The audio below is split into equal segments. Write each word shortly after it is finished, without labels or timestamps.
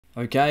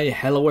Okay,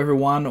 hello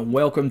everyone,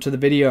 welcome to the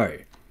video.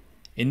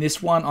 In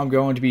this one, I'm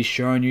going to be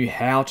showing you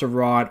how to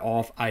write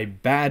off a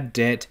bad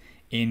debt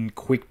in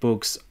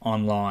QuickBooks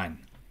Online.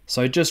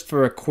 So just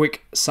for a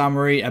quick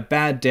summary, a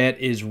bad debt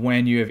is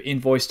when you have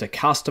invoiced a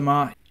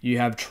customer, you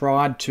have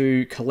tried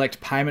to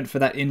collect payment for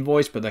that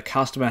invoice, but the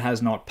customer has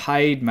not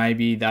paid.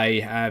 Maybe they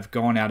have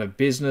gone out of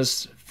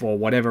business for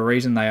whatever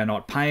reason, they are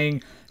not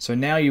paying. So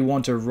now you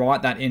want to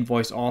write that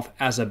invoice off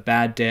as a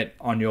bad debt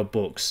on your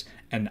books,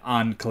 an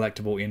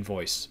uncollectible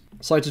invoice.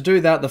 So to do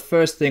that, the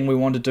first thing we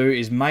want to do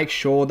is make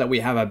sure that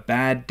we have a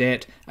bad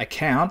debt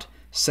account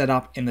set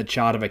up in the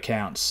chart of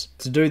accounts.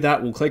 To do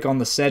that, we'll click on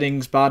the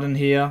settings button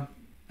here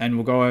and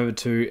we'll go over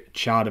to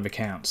chart of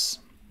accounts.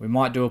 We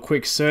might do a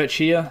quick search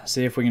here,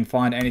 see if we can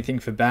find anything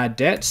for bad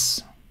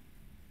debts.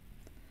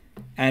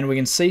 And we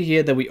can see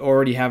here that we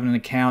already have an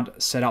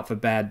account set up for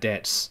bad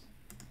debts.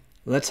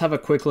 Let's have a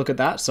quick look at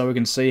that so we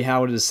can see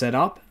how it is set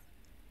up.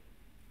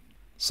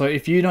 So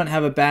if you don't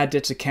have a bad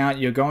debts account,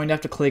 you're going to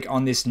have to click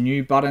on this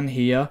new button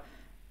here,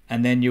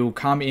 and then you'll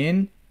come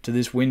in to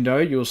this window.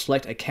 You'll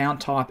select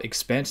account type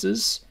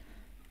expenses,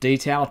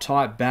 detail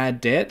type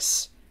bad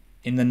debts.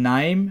 In the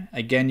name,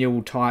 again, you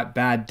will type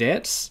bad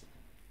debts.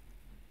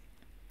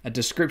 A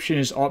description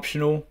is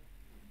optional,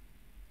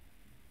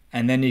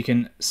 and then you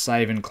can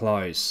save and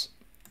close.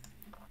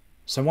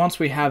 So once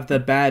we have the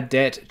bad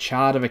debt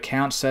chart of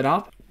accounts set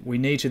up, we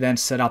need to then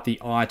set up the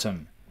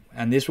item.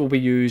 And this will be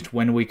used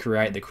when we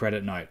create the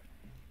credit note.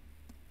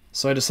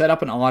 So to set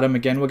up an item,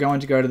 again, we're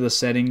going to go to the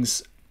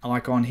settings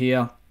icon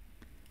here.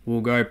 We'll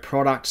go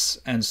products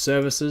and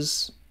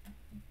services.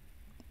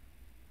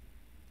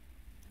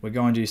 We're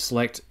going to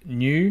select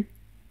new,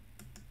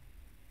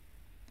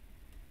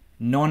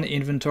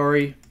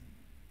 non-inventory,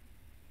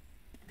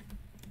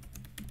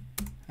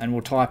 and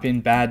we'll type in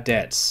bad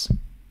debts.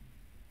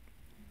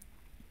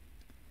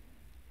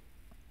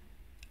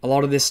 A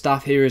lot of this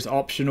stuff here is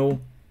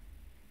optional.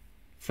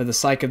 For the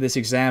sake of this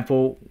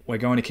example, we're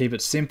going to keep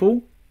it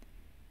simple.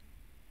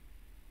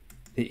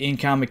 The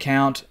income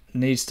account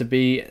needs to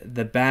be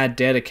the bad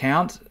debt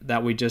account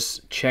that we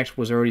just checked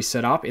was already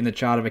set up in the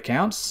chart of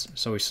accounts.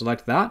 So we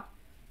select that.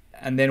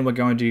 And then we're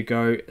going to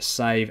go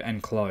save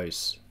and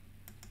close.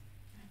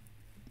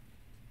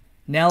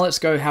 Now let's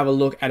go have a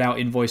look at our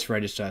invoice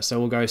register. So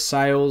we'll go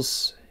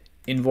sales,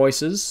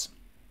 invoices.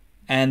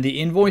 And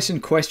the invoice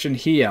in question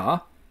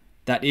here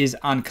that is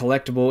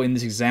uncollectible in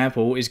this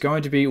example is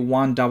going to be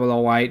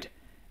 1008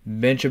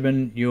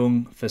 Benjamin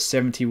Young for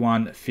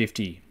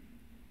 $71.50.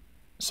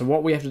 So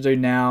what we have to do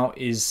now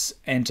is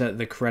enter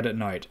the credit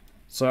note.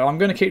 So I'm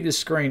going to keep this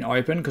screen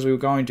open because we're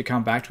going to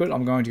come back to it.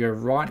 I'm going to go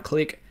right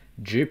click,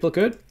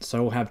 duplicate.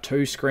 So we'll have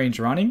two screens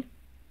running.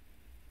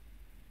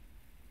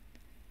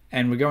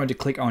 And we're going to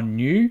click on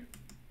new.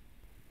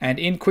 And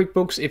in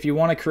QuickBooks, if you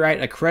want to create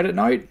a credit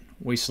note,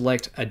 we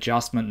select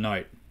adjustment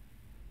note.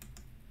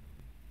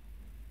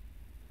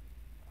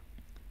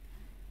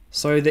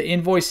 So the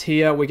invoice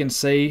here we can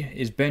see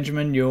is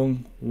Benjamin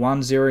Young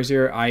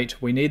 1008.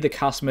 We need the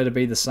customer to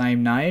be the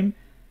same name.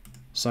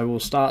 So we'll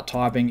start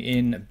typing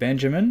in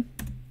Benjamin.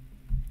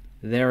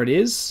 There it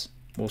is.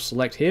 We'll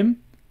select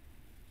him.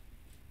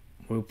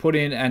 We'll put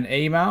in an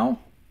email.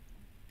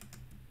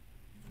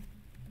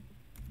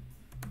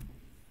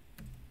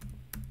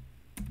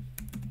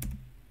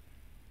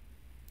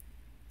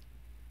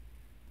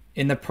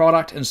 In the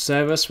product and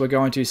service, we're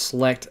going to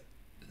select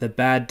the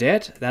bad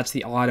debt. That's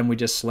the item we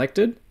just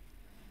selected.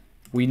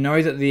 We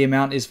know that the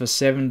amount is for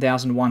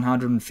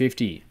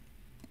 $7,150.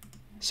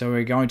 So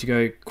we're going to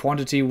go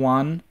quantity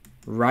 1,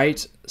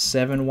 rate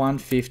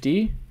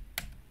 7,150,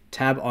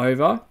 tab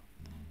over.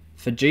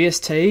 For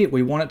GST,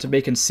 we want it to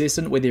be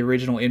consistent with the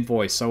original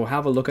invoice. So we'll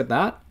have a look at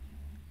that.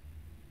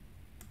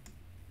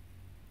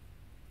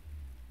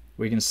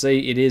 We can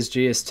see it is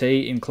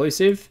GST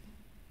inclusive.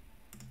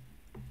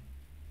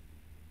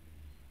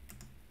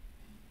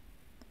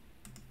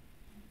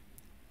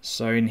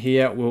 So in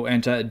here, we'll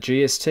enter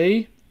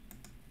GST.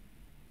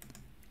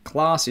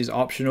 Class is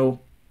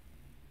optional,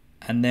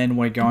 and then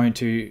we're going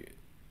to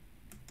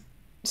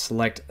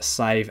select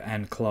save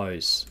and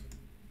close.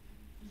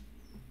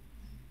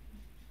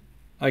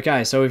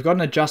 Okay, so we've got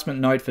an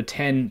adjustment note for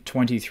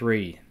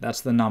 1023.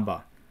 That's the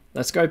number.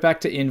 Let's go back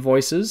to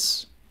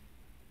invoices.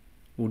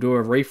 We'll do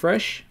a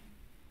refresh.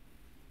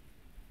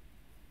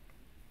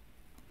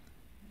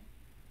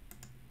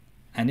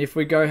 And if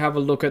we go have a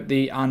look at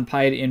the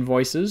unpaid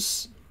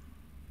invoices,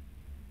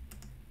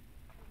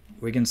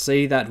 we can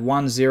see that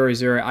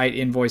 1008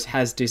 invoice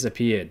has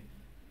disappeared.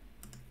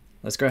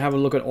 Let's go have a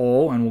look at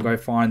all and we'll go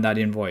find that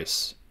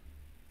invoice.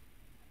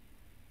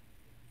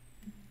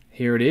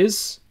 Here it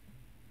is.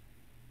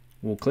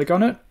 We'll click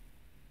on it.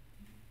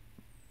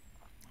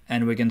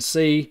 And we can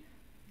see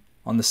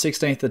on the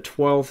 16th of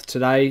 12th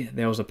today,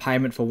 there was a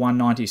payment for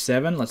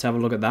 $197. Let's have a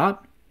look at that.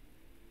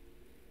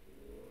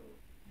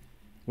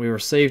 We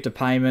received a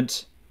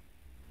payment.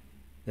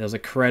 There was a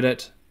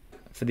credit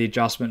for the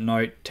adjustment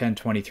note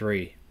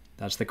 1023.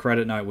 That's the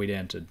credit note we'd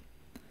entered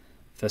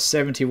for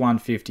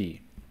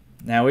 $71.50.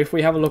 Now, if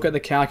we have a look at the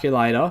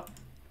calculator,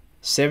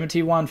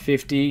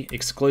 7150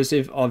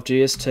 exclusive of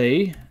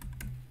GST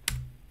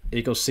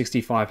equals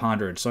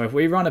 6500. So if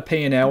we run a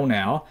P&L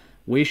now,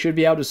 we should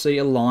be able to see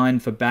a line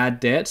for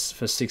bad debts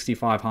for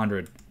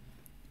 6500.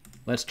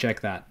 Let's check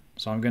that.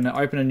 So I'm going to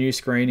open a new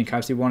screen in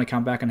case you want to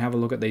come back and have a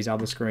look at these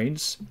other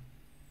screens.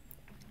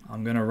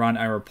 I'm going to run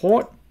a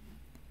report,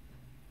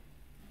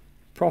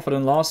 profit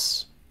and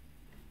loss,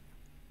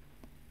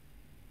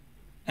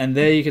 and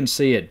there you can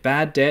see it.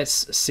 Bad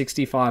debts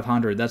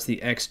 6500. That's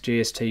the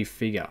ex-GST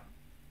figure.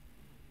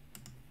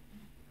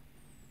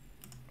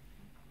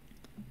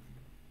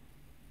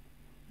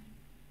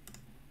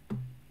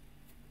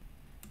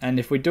 And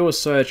if we do a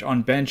search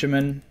on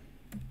Benjamin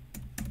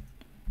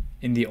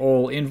in the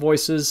all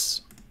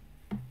invoices,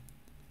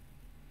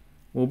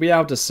 we'll be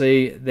able to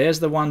see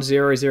there's the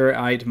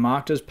 1008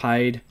 marked as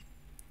paid.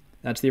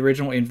 That's the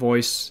original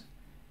invoice.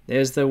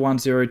 There's the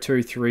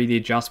 1023, the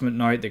adjustment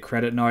note, the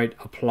credit note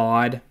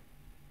applied.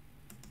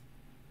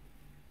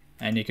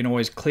 And you can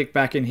always click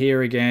back in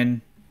here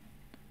again.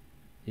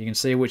 You can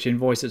see which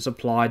invoice it's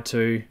applied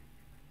to,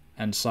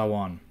 and so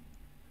on.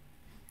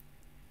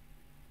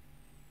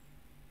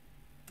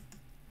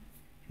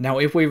 Now,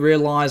 if we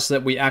realize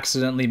that we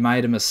accidentally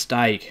made a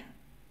mistake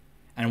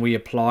and we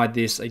applied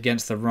this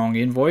against the wrong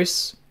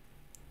invoice,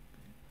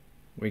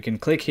 we can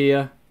click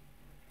here.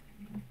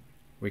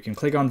 We can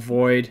click on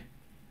void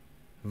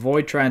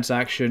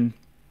transaction.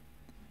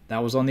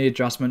 That was on the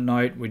adjustment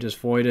note, we just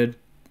voided.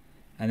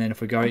 And then if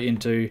we go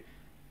into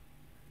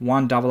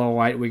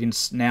 1008, we can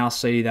now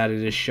see that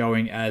it is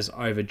showing as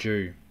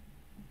overdue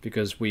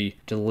because we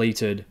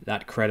deleted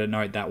that credit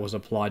note that was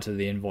applied to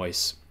the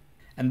invoice.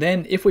 And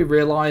then if we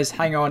realize,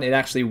 hang on, it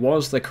actually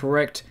was the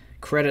correct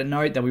credit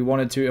note that we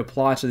wanted to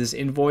apply to this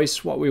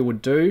invoice, what we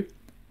would do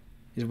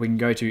is we can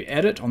go to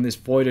edit on this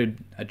voided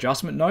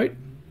adjustment note,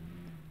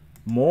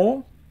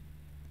 more,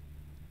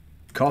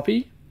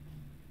 copy.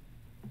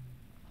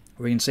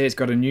 We can see it's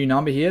got a new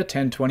number here,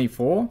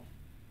 1024.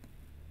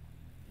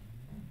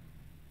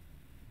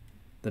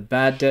 The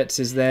bad debts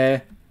is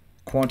there,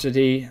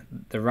 quantity,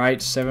 the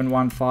rate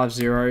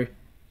 7150,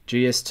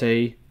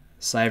 GST,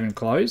 save and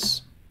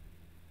close.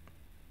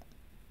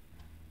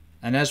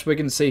 And as we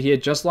can see here,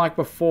 just like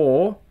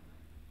before,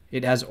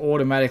 it has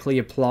automatically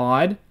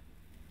applied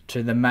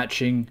to the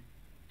matching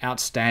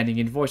outstanding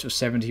invoice of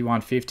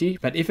 7150.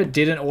 But if it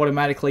didn't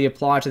automatically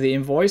apply to the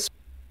invoice,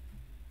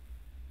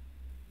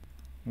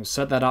 we'll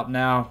set that up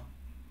now.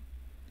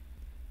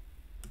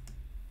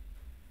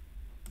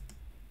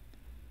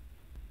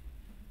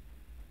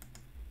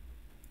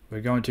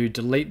 We're going to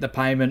delete the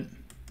payment.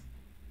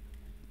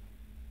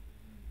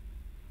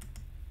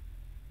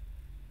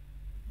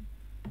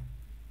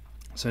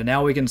 So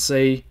now we can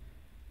see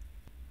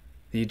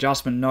the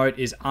adjustment note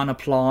is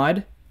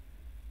unapplied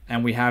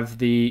and we have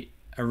the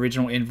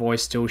original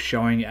invoice still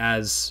showing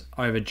as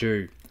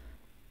overdue.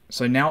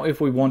 So now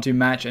if we want to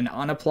match an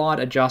unapplied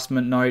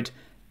adjustment note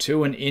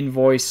to an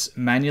invoice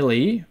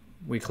manually,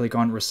 we click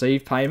on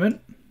receive payment.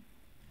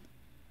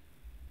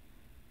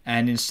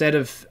 And instead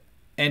of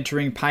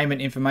entering payment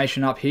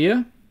information up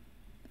here,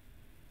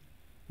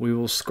 we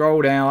will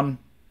scroll down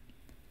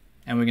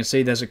and we can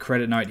see there's a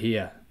credit note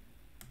here.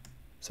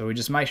 So we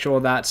just make sure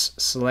that's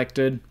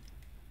selected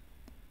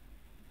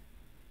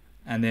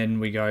and then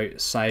we go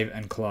save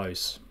and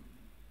close.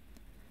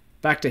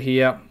 Back to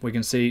here, we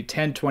can see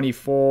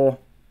 1024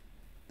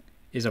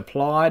 is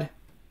applied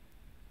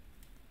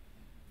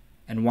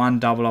and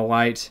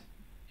 1008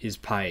 is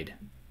paid.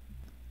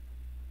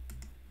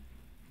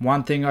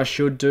 One thing I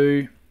should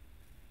do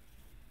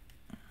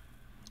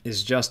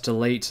is just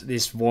delete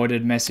this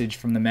voided message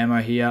from the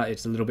memo here.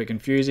 It's a little bit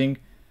confusing.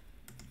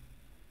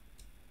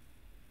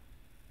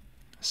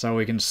 So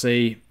we can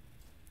see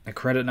a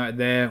credit note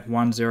there,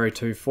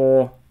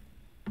 1024,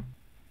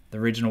 the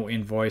original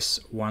invoice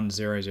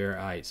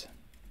 1008.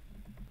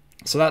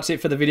 So that's it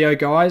for the video,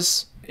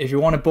 guys. If you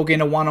want to book in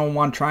a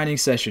one-on-one training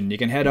session, you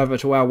can head over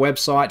to our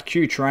website,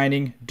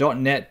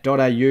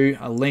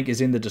 qtraining.net.au. A link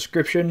is in the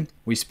description.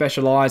 We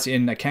specialize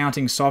in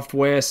accounting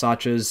software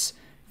such as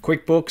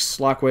Quickbooks,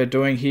 like we're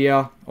doing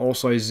here,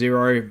 also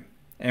Xero,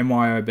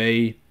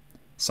 MYOB,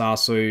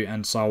 SASU,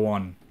 and so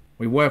on.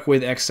 We work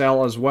with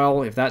Excel as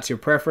well, if that's your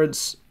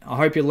preference. I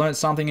hope you learned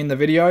something in the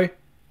video.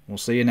 We'll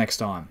see you next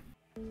time.